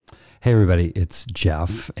Hey everybody, it's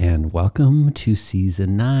Jeff, and welcome to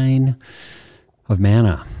Season 9 of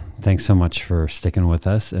Manna. Thanks so much for sticking with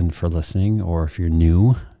us and for listening, or if you're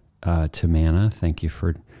new to Manna, thank you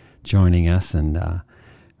for joining us, and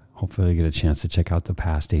hopefully you get a chance to check out the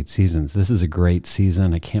past 8 seasons. This is a great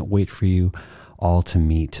season. I can't wait for you all to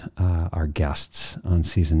meet our guests on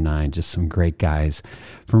Season 9, just some great guys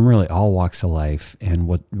from really all walks of life, and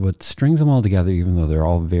what strings them all together, even though they're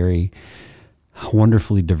all very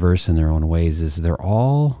wonderfully diverse in their own ways, is they're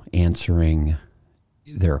all answering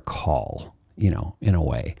their call, in a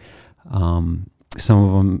way. Some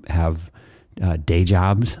of them have day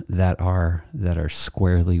jobs that are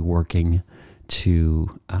squarely working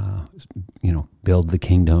to, build the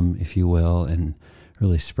kingdom, if you will, and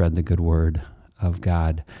really spread the good word of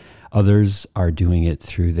God. Others are doing it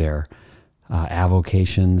through their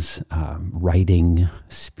avocations, writing,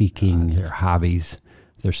 speaking, their hobbies,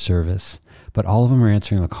 their service. But all of them are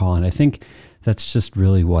answering the call. And I think that's just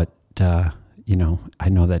really what, I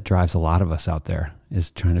know that drives a lot of us out there,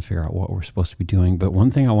 is trying to figure out what we're supposed to be doing. But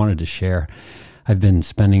one thing I wanted to share, I've been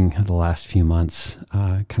spending the last few months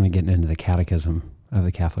kind of getting into the catechism of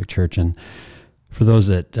the Catholic Church. And for those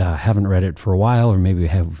that haven't read it for a while, or maybe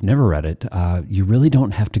have never read it, you really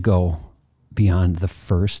don't have to go beyond the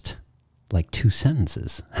first 2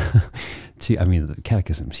 sentences. The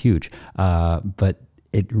catechism's huge, but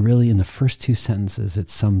it really, in the first 2 sentences, it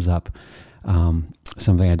sums up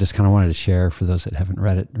something I just kind of wanted to share for those that haven't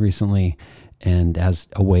read it recently, and as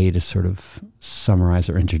a way to sort of summarize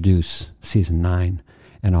or introduce Season 9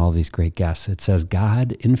 and all these great guests. It says,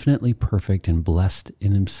 God, infinitely perfect and blessed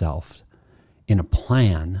in himself, in a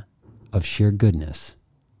plan of sheer goodness,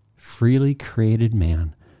 freely created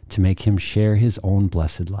man to make him share his own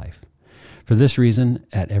blessed life. For this reason,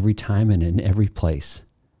 at every time and in every place,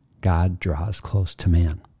 God draws close to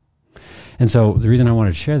man. And so the reason I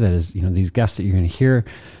wanted to share that is, these guests that you're going to hear,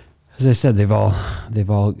 as I said, they've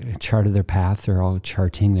all charted their path. They're all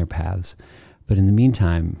charting their paths. But in the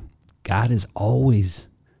meantime, God has always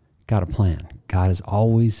got a plan. God is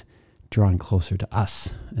always drawing closer to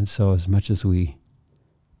us. And so as much as we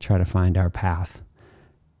try to find our path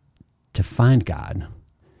to find God,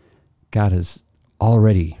 God is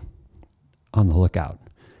already on the lookout,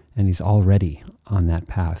 and he's already on that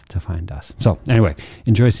path to find us. So anyway,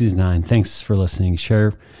 enjoy Season 9. Thanks for listening.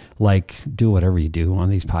 Share, do whatever you do on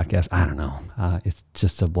these podcasts. I don't know. It's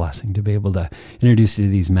just a blessing to be able to introduce you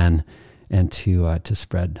to these men and to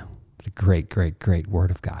spread the great, great, great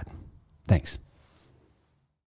word of God. Thanks.